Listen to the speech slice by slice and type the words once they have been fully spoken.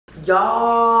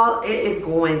Y'all, it is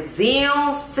going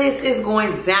down, sis. It's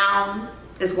going down.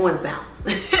 It's going down.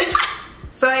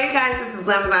 So hey guys, this is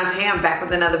GLAM. I'm back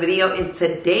with another video. In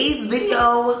today's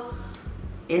video,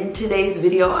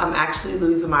 I'm actually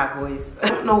losing my voice. I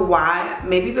don't know why.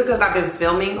 Maybe because I've been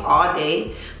filming all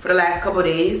day for the last couple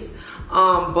days.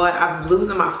 But I'm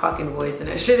losing my fucking voice, and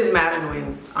that shit is mad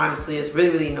annoying. Honestly, it's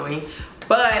really, really annoying.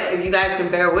 But if you guys can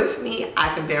bear with me,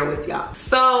 I can bear with y'all.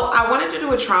 So I wanted to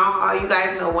do a trial haul. You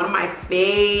guys know one of my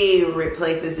favorite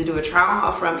places to do a trial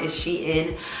haul from is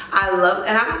SHEIN. I love,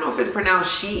 and I don't know if it's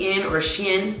pronounced SHEIN or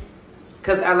SHEIN,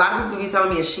 because a lot of people be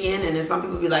telling me it's SHEIN, and then some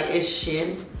people be like, it's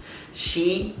SHEIN,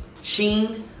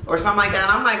 SHEIN, or something like that.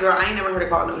 And I'm like, girl, I ain't never heard it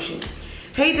called no SHEIN.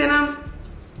 Hey, Denim.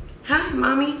 Hi,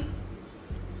 mommy.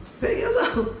 Say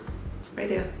hello. Right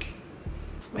there.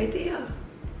 Right there.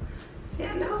 Say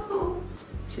hello.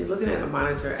 She's looking at the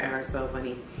monitor at herself,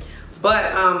 honey. But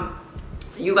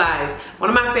you guys, one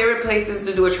of my favorite places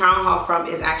to do a trial haul from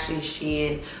is actually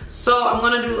SHEIN. So I'm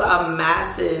gonna do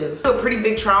a pretty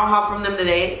big trial haul from them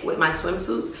today with my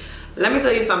swimsuits. Let me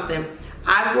tell you something.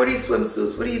 I wore these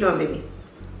swimsuits. What are you doing, baby?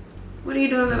 What are you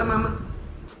doing, little mama?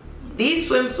 These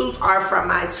swimsuits are from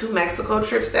my 2 Mexico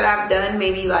trips that I've done,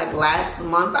 maybe like last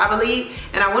month, I believe.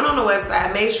 And I went on the website,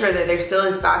 I made sure that they're still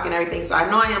in stock and everything. So I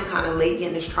know I am kind of late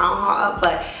getting this trial haul up,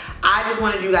 but I just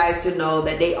wanted you guys to know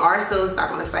that they are still in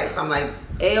stock on the site. So I'm like,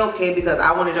 A-okay, because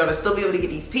I wanted y'all to still be able to get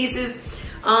these pieces.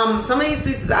 Some of these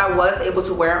pieces I was able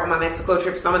to wear on my Mexico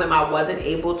trip. Some of them I wasn't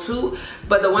able to.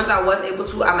 But the ones I was able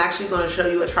to, I'm actually going to show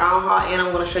you a trial haul, and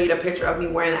I'm going to show you the picture of me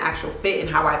wearing the actual fit and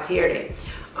how I paired it.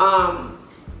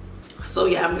 So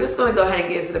yeah, I'm just gonna go ahead and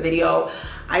get into the video.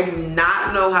 I do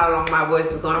not know how long my voice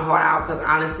is gonna hold out, because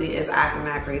honestly, it's acting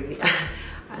mad crazy.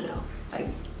 I know, like,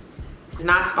 it's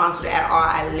not sponsored at all.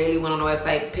 I literally went on the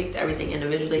website, picked everything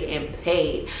individually, and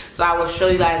paid. So I will show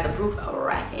you guys the proof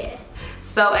right here.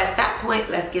 So at that point,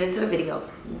 let's get into the video.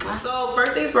 So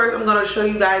first things first, I'm gonna show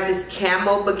you guys this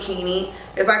camo bikini.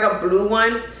 It's like a blue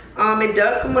one. It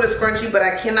does come with a scrunchie, but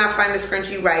I cannot find the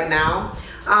scrunchie right now.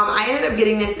 I ended up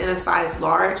getting this in a size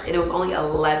large, and it was only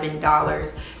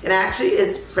 $11. And actually,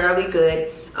 it's fairly good.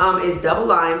 It's double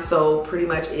lined, so pretty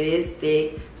much it is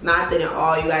thick. It's not thin at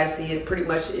all. You guys see it pretty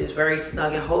much is very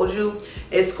snug and holds you.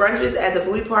 It scrunches at the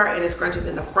booty part and it scrunches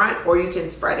in the front, or you can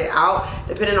spread it out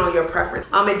depending on your preference.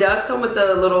 It does come with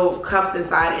the little cups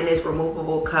inside, and it's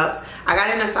removable cups. I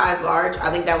got it in a size large.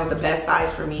 I think that was the best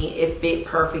size for me. It fit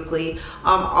perfectly.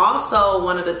 Also,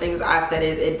 one of the things I said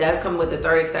is it does come with the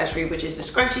third accessory, which is the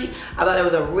scrunchie. I thought it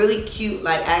was a really cute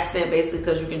like accent, basically,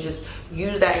 because you can just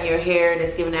use that in your hair, and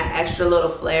it's giving that extra little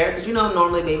flair. Because you know,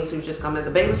 normally baby suits just come as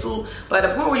a baby suit, but at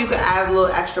the point where you can add a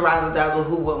little extra razzle dazzle,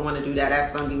 who wouldn't want to do that?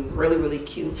 That's going to be really, really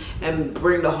cute and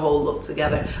bring the whole look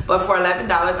together. But for $11,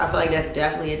 I feel like that's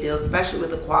definitely a deal, especially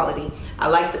with the quality. I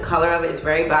like the color of it. It's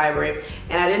very vibrant,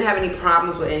 and I didn't have any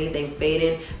problems with anything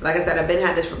fading. Like I said, I've been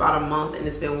had this for about a month, and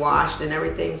it's been washed and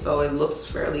everything, so it looks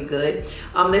fairly good.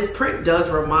 This print does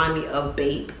remind me of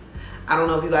Bape. I don't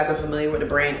know if you guys are familiar with the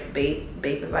brand Bape.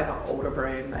 Bape is like an older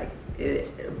brand. Like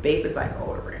Bape is like an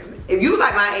older brand. If you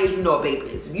like my age, you know what Bape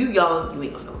is. If you young, you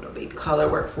ain't gonna know no Bape. Color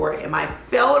work for it, and my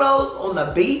photos on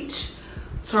the beach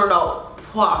turned out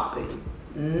popping.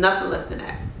 Nothing less than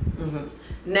that.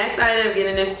 Next, I ended up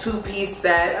getting this 2-piece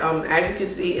set. As you can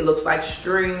see, it looks like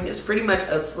string. It's pretty much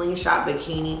a slingshot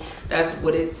bikini. That's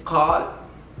what it's called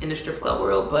in the strip club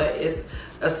world, but it's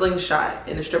a slingshot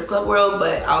in the strip club world.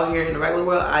 But out here in the regular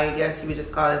world, I guess you would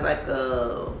just call it like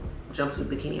a jumpsuit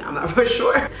bikini. I'm not for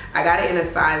sure. I got it in a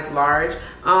size large,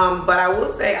 but I will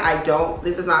say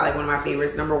this is not like one of my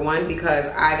favorites. Number one, because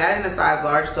I got it in a size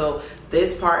large, so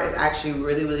this part is actually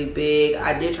really, really big.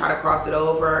 I did try to cross it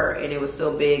over, and it was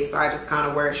still big, so I just kind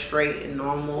of wear it straight and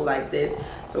normal like this.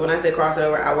 So when I say cross it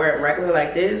over, I wear it regular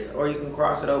like this, or you can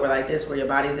cross it over like this where your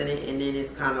body's in it, and then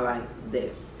it's kind of like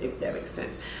this, if that makes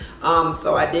sense.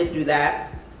 So I did do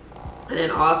that. And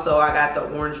then also I got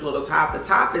the orange little top. The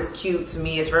top is cute to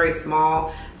me. It's very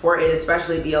small for it,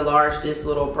 especially be a large. This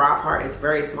little bra part is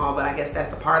very small, but I guess that's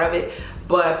the part of it.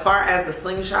 But as far as the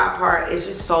slingshot part, it's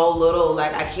just so little,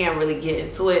 like I can't really get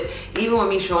into it. Even with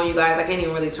me showing you guys, I can't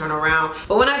even really turn around.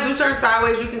 But when I do turn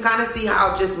sideways, you can kind of see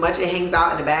how just much it hangs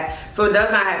out in the back. So it does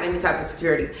not have any type of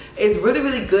security. It's really,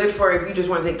 really good for if you just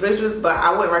want to take pictures, but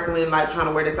I wouldn't recommend like trying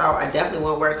to wear this out. I definitely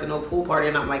wouldn't wear it to no pool party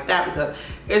or nothing like that, because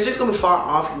it's just gonna be far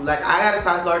off you. Like I got a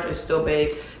size large, it's still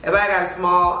big. If I got a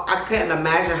small, I couldn't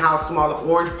imagine how small the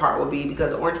orange part would be, because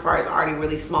the orange part is already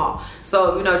really small.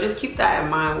 So, you know, just keep that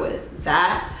in mind with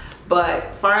that. But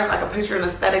as far as like a picture and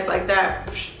aesthetics like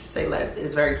that, say less.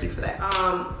 It's very cute for that.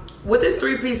 With this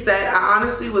 3-piece set, I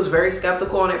honestly was very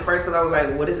skeptical on it first, because I was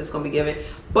like, what is this gonna be giving?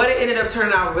 but it ended up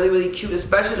turning out really, really cute,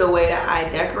 especially the way that I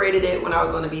decorated it when I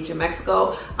was on the beach in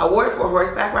Mexico. I wore it for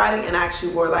horseback riding, and I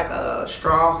actually wore like a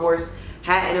straw horse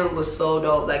hat, and it was so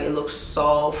dope. Like, it looked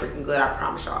so freaking good, I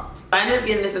promise y'all. I ended up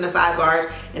getting this in a size large,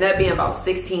 and that being about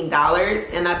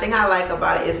 $16. And the thing I like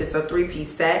about it is it's a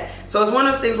 3-piece set. So it's one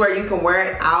of those things where you can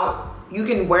wear it out. You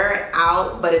can wear it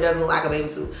out, but it doesn't look like a baby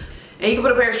suit. And you can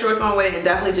put a pair of shorts on with it and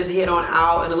definitely just hit on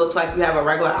out, and it looks like you have a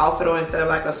regular outfit on instead of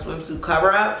like a swimsuit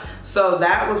cover up. So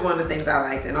that was one of the things I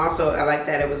liked. And also I like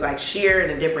that it was like sheer in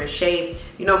a different shape.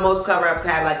 You know, most cover ups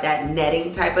have like that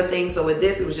netting type of thing. So with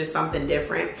this, it was just something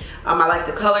different. I like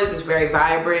the colors, it's very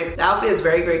vibrant. The outfit is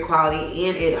very great quality,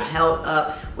 and it held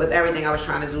up with everything I was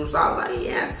trying to do. So I was like,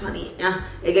 yes, honey.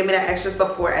 It gave me that extra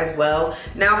support as well.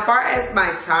 Now, as far as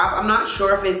my top, I'm not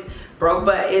sure if it's broke,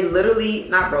 but it literally,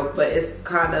 not broke, but it's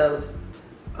kind of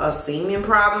a seaming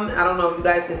problem. I don't know if you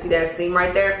guys can see that seam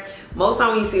right there. Most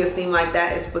time when you see a seam like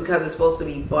that, it's because it's supposed to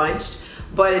be bunched,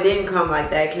 but it didn't come like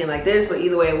that. It came like this, but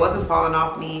either way, it wasn't falling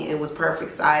off me. It was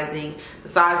perfect sizing. The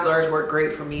size large worked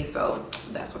great for me, so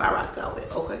that's what I rocked out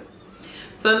with. Okay.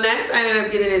 So next, I ended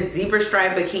up getting this zebra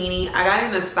stripe bikini. I got it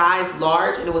in a size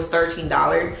large, and it was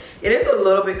 $13. It is a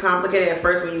little bit complicated at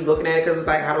first when you're looking at it, because it's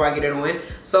like, how do I get it on?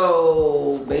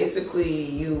 So basically,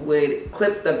 you would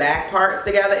clip the back parts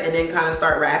together and then kind of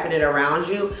start wrapping it around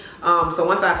you. So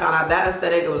once I found out that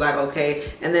aesthetic, it was like,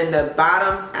 okay. And then the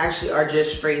bottoms actually are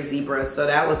just straight zebra. So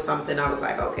that was something I was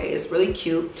like, okay, it's really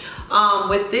cute.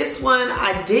 With this one,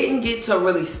 I didn't get to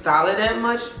really style it that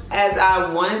much as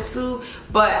I wanted to,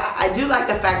 but I do like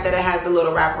the fact that it has the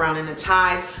little wraparound in the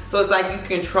ties. So it's like you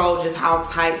control just how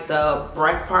tight the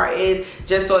breast part is,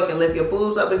 just so it can lift your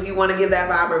boobs up if you want to give that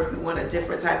vibe, or if you want a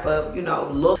different type of, you know,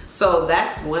 look. So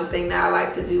that's one thing that I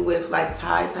like to do with like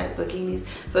tie type bikinis.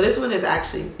 So this one is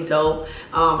actually dope.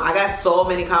 I got so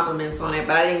many compliments on it,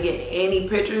 but I didn't get any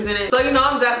pictures in it. So, you know,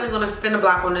 I'm definitely going to spin the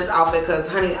block on this outfit, because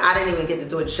honey, I didn't even get to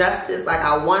do it justice like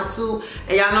I want to.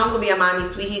 And y'all know I'm going to be a Miami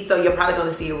sweetie, so you're probably going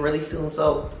to see it really soon.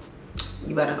 So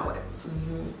you better know it.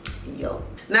 Yo.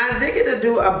 Now, I did get to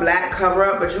do a black cover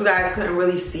up, but you guys couldn't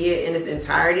really see it in its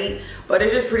entirety. But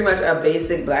it's just pretty much a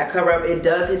basic black cover up. It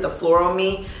does hit the floor on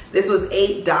me. This was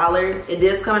 $8. It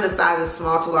does come in a size of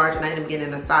small to large, and I ended up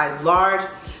getting a size large.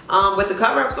 With the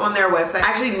cover-ups on their website, I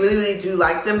actually really do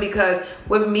like them, because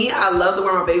with me, I love to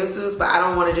wear my bathing suits, but I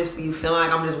don't want to just be feeling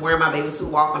like I'm just wearing my bathing suit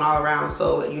walking all around.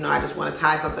 So, you know, I just want to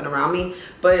tie something around me.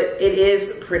 But it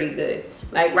is pretty good.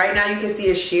 Like right now, you can see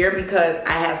a sheer because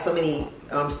I have so many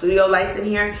studio lights in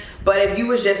here. But if you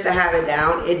was just to have it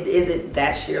down, it isn't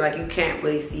that sheer. Like, you can't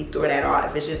really see through it at all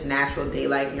if it's just natural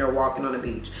daylight and you're walking on the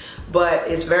beach. But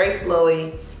it's very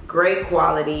flowy, great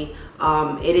quality.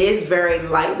 It is very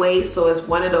lightweight, so it's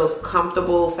one of those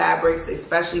comfortable fabrics,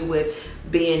 especially with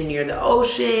being near the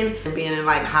ocean and being in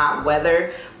like hot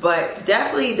weather. But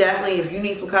definitely if you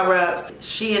need some cover-ups,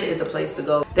 SHEIN is the place to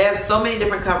go. They have so many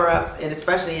different cover-ups, and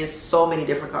especially in so many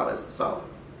different colors, so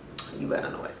you better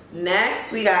know it.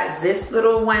 Next, we got this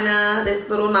little winner, this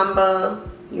little number,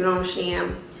 you know what I'm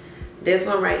saying? This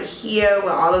one right here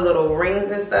with all the little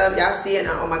rings and stuff. Y'all see it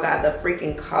now? Oh my God, the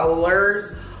freaking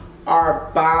colors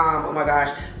are bomb. Oh my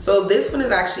gosh. So this one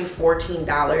is actually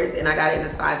 $14, and I got it in a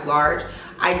size large.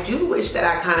 I do wish that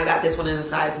I kind of got this one in a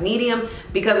size medium,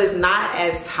 because it's not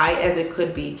as tight as it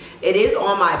could be. It is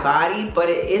on my body, but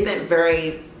it isn't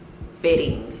very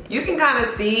fitting. You can kind of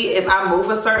see if I move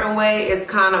a certain way, it's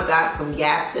kind of got some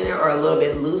gaps in it, or a little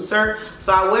bit looser.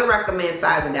 So I would recommend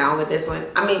sizing down with this one.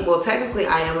 I mean, well, technically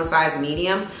I am a size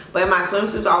medium, but in my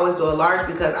swimsuits I always do a large,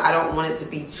 because I don't want it to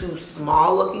be too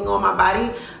small looking on my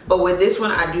body. But with this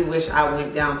one, I do wish I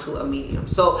went down to a medium.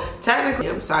 So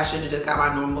technically, so I should have just got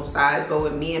my normal size. But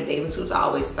with me and bathing suits, I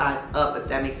always size up, if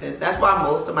that makes sense. That's why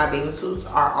most of my bathing suits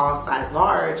are all size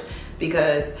large,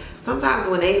 because sometimes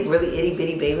when they really itty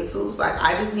bitty bathing suits, like,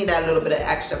 I just need that little bit of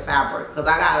extra fabric, because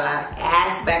I got a lot of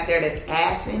ass back there that's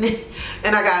assing it,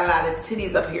 and I got a lot of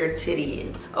titties up here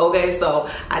tittying. Okay, so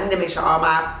I need to make sure all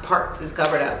my parts is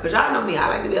covered up, because y'all know me, I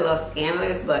like to be a little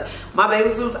scandalous. But my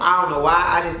bathing suits, I don't know why,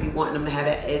 I just be wanting them to have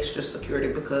that extra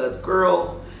security, because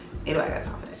girl, anybody got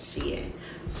time for that shit.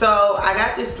 So I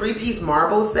got this 3-piece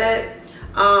marble set.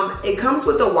 It comes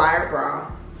with the wire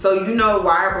bra. So you know,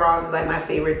 wire bras is like my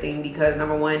favorite thing, because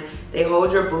number one, they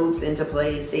hold your boobs into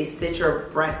place, they sit your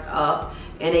breast up,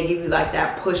 and they give you like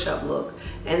that push-up look.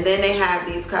 And then they have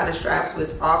these kind of straps which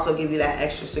also give you that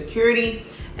extra security.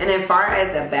 And then far as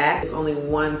the back, it's only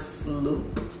one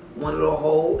sloop, one little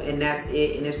hole, and that's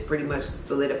it, and it's pretty much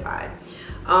solidified.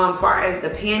 Far as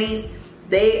the panties,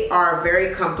 they are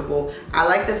very comfortable. I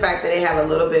like the fact that they have a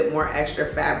little bit more extra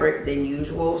fabric than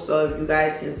usual. So if you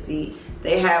guys can see,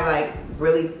 they have like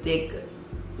really thick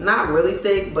not really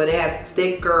thick, but they have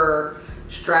thicker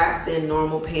straps than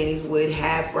normal panties would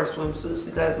have for swimsuits,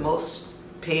 because most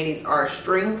panties are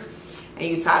strings and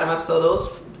you tie them up, so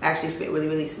those actually fit really,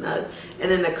 really snug. And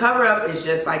then the cover up is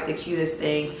just like the cutest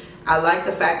thing. I like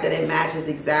the fact that it matches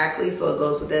exactly, so it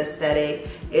goes with the aesthetic.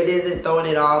 It isn't throwing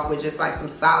it off with just like some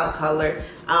solid color.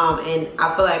 And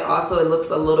I feel like also it looks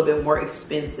a little bit more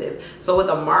expensive. So with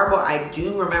the marble, I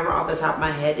do remember off the top of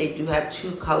my head, they do have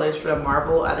 2 colors for the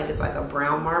marble. I think it's like a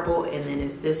brown marble, and then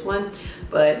it's this one.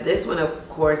 But this one, of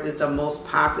course, is the most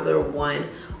popular one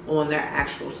on their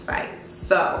actual site.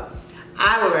 So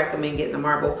I would recommend getting the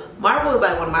marble. Marble is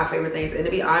like one of my favorite things. And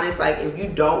to be honest, like if you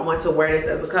don't want to wear this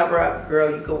as a cover up,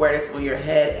 girl, you could wear this on your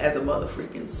head as a mother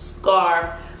freaking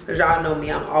scarf. Because y'all know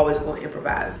me, I'm always going to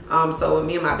improvise. So with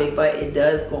me and my big butt, it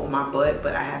does go on my butt,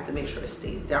 but I have to make sure it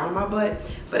stays down on my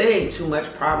butt. But it ain't too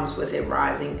much problems with it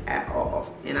rising at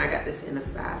all. And I got this in a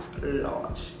size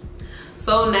large.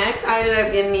 So next, I ended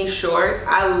up getting these shorts.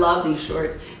 I love these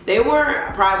shorts. They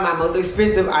were probably my most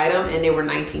expensive item, and they were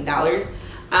 $19.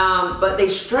 But they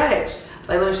stretch.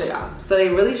 Like, let me show y'all. So they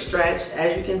really stretch,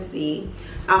 as you can see.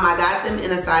 I got them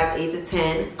in a size 8 to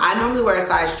 10. I normally wear a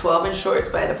size 12 in shorts,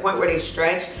 but at the point where they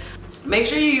stretch, make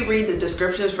sure you read the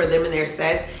descriptions for them and their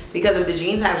sets, because if the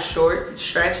jeans have short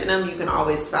stretch in them, you can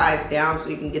always size down so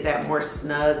you can get that more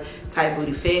snug tight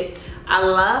booty fit. I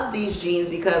love these jeans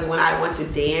because when I want to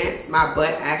dance, my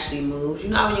butt actually moves. You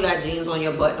know when you got jeans on,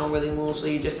 your butt don't really move, so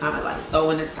you just kind of like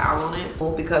throwing the towel on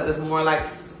it, because it's more like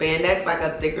spandex, like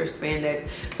a thicker spandex.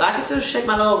 So I can still shake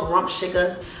my little rump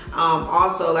shaker.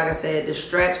 Also, like I said, the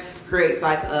stretch creates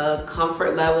like a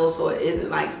comfort level, so it isn't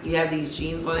like you have these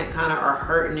jeans on that kind of are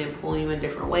hurting and pulling you in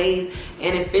different ways,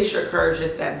 and it fits your curves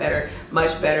just that better,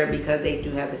 much better, because they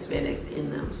do have the spandex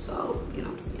in them. So you know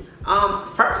what I'm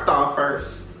saying.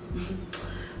 First,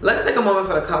 let's take a moment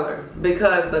for the color,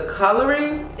 because the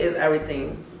coloring is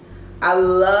everything. I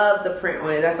love the print on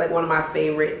it. That's like one of my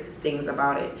favorite things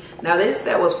about it. Now this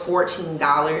set was $14,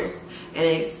 and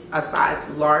it's a size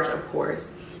large, of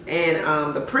course.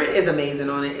 And the print is amazing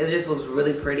on it. It just looks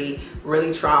really pretty,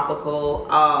 really tropical.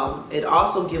 It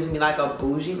also gives me like a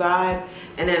bougie vibe.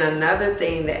 And then another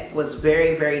thing that was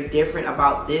very, very different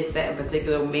about this set in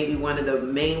particular, maybe one of the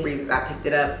main reasons I picked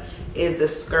it up, is the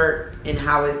skirt and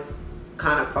how it's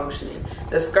kind of functioning.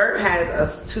 The skirt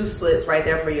has 2 slits right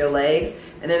there for your legs,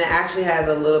 and then it actually has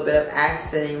a little bit of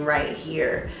accenting right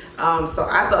here. So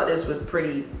I thought this was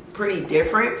pretty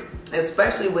different,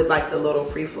 especially with like the little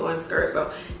free flowing skirt.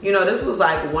 So you know, this was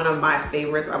like one of my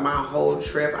favorites of my whole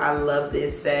trip. I love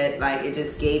this set. Like it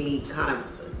just gave me kind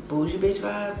of bougie bitch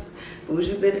vibes,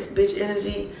 bougie bitch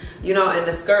energy, you know. And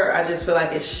the skirt, I just feel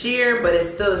like it's sheer, but it's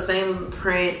still the same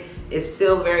print. It's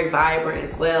still very vibrant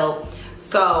as well.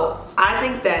 So I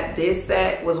think that this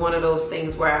set was one of those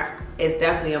things where it's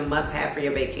definitely a must-have for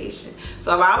your vacation.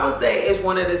 So if I would say it's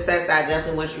one of the sets that I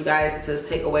definitely want you guys to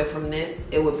take away from this,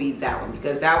 it would be that one,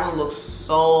 because that one looks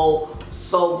so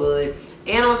good.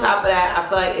 And on top of that, I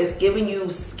feel like it's giving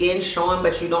you skin showing,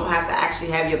 but you don't have to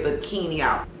actually have your bikini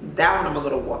out. That one I'm a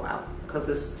little warm out, because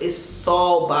it's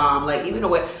so bomb. Like even the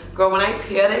way, girl, when I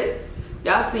paired it,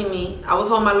 y'all see me, I was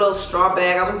holding my little straw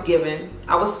bag. I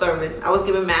was serving, I was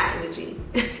giving mad energy.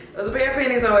 There was a pair of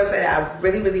panties on the website that I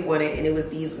really wanted, and it was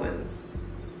these ones.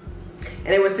 And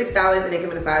they were $6, and they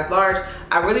came in a size large.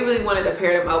 I really wanted to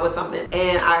pair them up with something,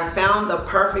 and I found the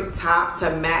perfect top to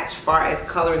match far as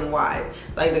coloring wise.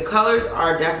 Like the colors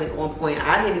are definitely on point.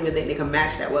 I didn't even think they could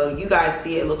match that well. You guys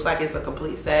see it looks like it's a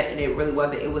complete set, and it really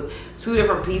wasn't. It was 2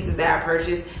 different pieces that I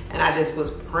purchased, and I just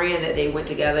was praying that they went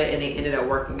together, and they ended up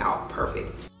working out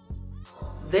perfect.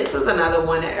 This was another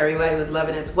one that everybody was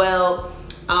loving as well.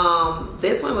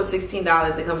 This one was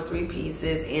 $16. It comes 3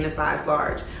 pieces in a size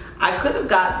large. I could have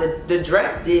got the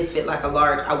dress did fit like a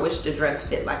large. I wish the dress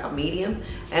fit like a medium.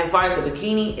 And as far as the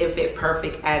bikini, it fit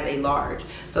perfect as a large.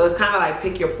 So it's kind of like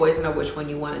pick your poison of which one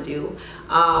you want to do.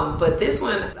 But this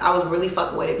one, I was really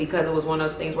fucking with it because it was one of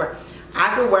those things where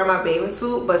I could wear my bathing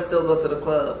suit but still go to the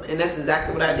club. And that's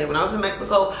exactly what I did. When I was in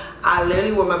Mexico, I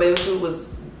literally wore my bathing suit, was,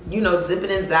 you know,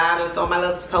 zipping and zapping, throwing my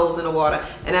little toes in the water.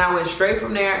 And then I went straight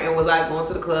from there and was like going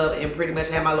to the club and pretty much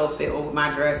had my little fit on with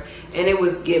my dress. And it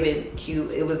was giving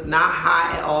cute. It was not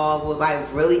hot at all. It was like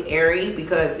really airy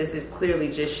because this is clearly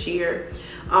just sheer.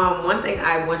 One thing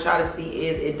I want y'all to see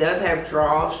is it does have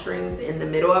drawstrings in the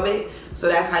middle of it. So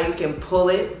that's how you can pull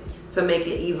it to make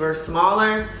it either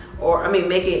smaller or, I mean,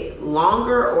 make it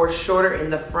longer or shorter in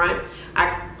the front.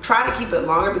 I try to keep it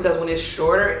longer because when it's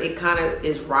shorter, it kind of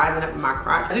is rising up in my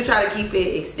crotch. I do try to keep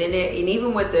it extended, and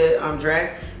even with the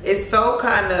dress, it's so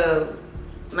kind of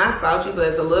not slouchy, but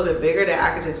it's a little bit bigger that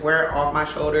I could just wear it off my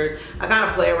shoulders. I kind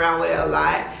of play around with it a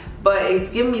lot, but it's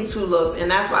giving me 2 looks,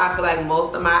 and that's why I feel like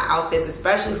most of my outfits,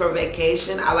 especially for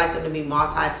vacation, I like them to be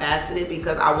multifaceted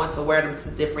because I want to wear them to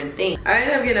different things. I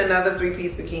ended up getting another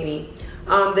 3-piece bikini.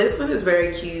 This one is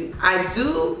very cute. I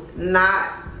do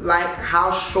not like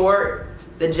how short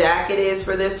the jacket is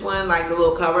for this one, like the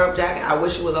little cover-up jacket. I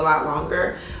wish it was a lot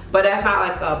longer, but that's not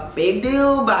like a big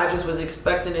deal, but I just was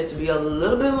expecting it to be a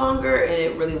little bit longer, and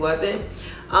it really wasn't.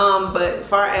 But as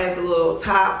far as the little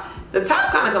top, the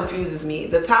top kind of confuses me.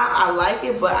 The top, I like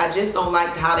it, but I just don't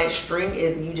like how that string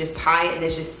is, you just tie it and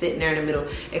it's just sitting there in the middle.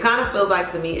 It kind of feels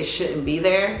like, to me, it shouldn't be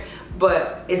there,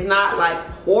 but it's not like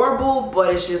horrible,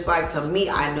 but it's just like, to me,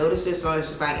 I noticed it, so it's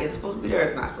just like, it's supposed to be there,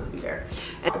 it's not supposed to be there.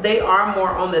 And they are more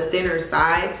on the thinner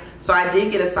side, so I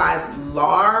did get a size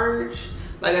large.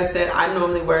 Like I said, I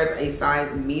normally wear a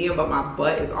size medium, but my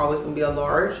butt is always gonna be a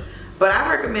large. But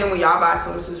I recommend when y'all buy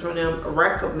swimsuits from them,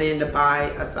 recommend to buy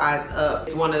a size up.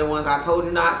 It's one of the ones I told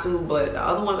you not to, but the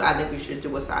other ones I think you should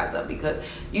do a size up because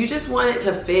you just want it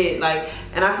to fit. Like,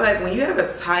 and I feel like when you have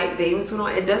a tight bathing suit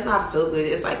on, it does not feel good.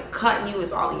 It's like cutting you,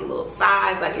 it's all in your little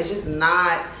size. Like, it's just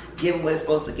not giving what it's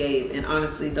supposed to give. And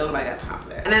honestly, don't nobody got time for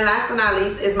that. And then last but not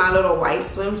least is my little white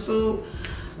swimsuit.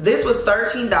 This was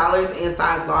 $13 in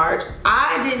size large.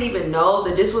 I didn't even know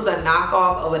that this was a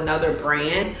knockoff of another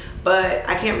brand, but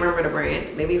I can't remember the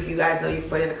brand. Maybe if you guys know, you can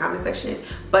put it in the comment section.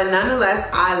 But nonetheless,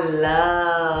 I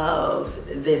love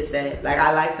this set. Like,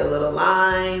 I like the little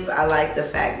lines. I like the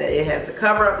fact that it has the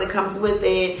cover up that comes with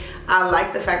it. I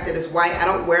like the fact that it's white. I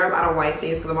don't wear a lot of white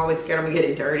things because I'm always scared I'm gonna get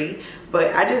it dirty.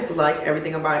 But I just like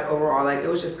everything about it overall. Like, it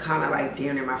was just kind of like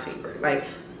damn near my favorite. Like,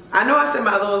 I know I said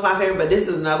my other one was my favorite, but this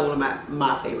is another one of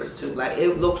my favorites too. Like,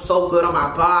 it looked so good on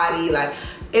my body. Like,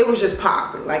 it was just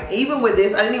popping. Like, even with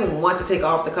this, I didn't even want to take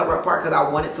off the cover up part because I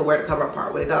wanted to wear the cover up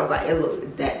part with it because I was like, it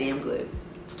looked that damn good.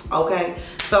 Okay,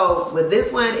 so with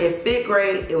this one, it fit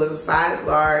great. It was a size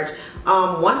large.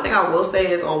 One thing I will say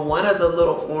is on one of the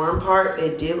little arm parts,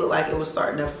 it did look like it was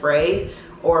starting to fray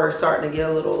or starting to get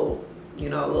a little, you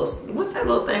know, a little, what's that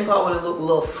little thing called when it looked a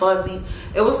little fuzzy?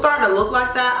 It was starting to look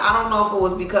like that. I don't know if it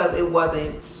was because it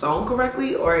wasn't sewn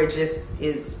correctly or it just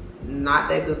is not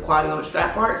that good quality on the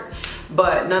strap parts.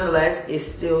 But nonetheless, it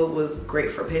still was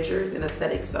great for pictures and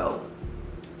aesthetics. So,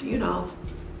 you know,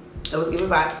 it was giving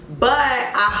vibe. But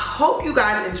I hope you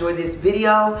guys enjoyed this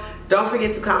video. Don't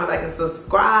forget to comment, like, and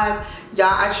subscribe. Y'all,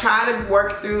 I try to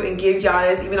work through and give y'all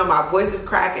this, even though my voice is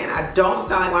cracking. I don't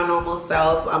sound like my normal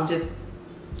self. I'm just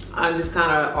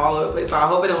kind of all over the place. So I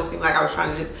hope it don't seem like I was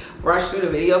trying to just rush through the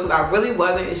video because I really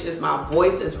wasn't. It's just my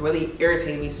voice is really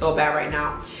irritating me so bad right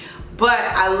now. But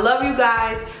I love you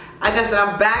guys. Like I said,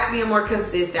 I'm back being more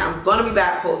consistent. I'm going to be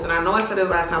back posting. I know I said this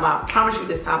last time, but I promise you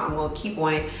this time I'm going to keep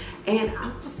on it. And I'm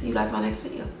going to see you guys in my next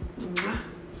video.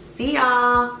 See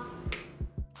y'all.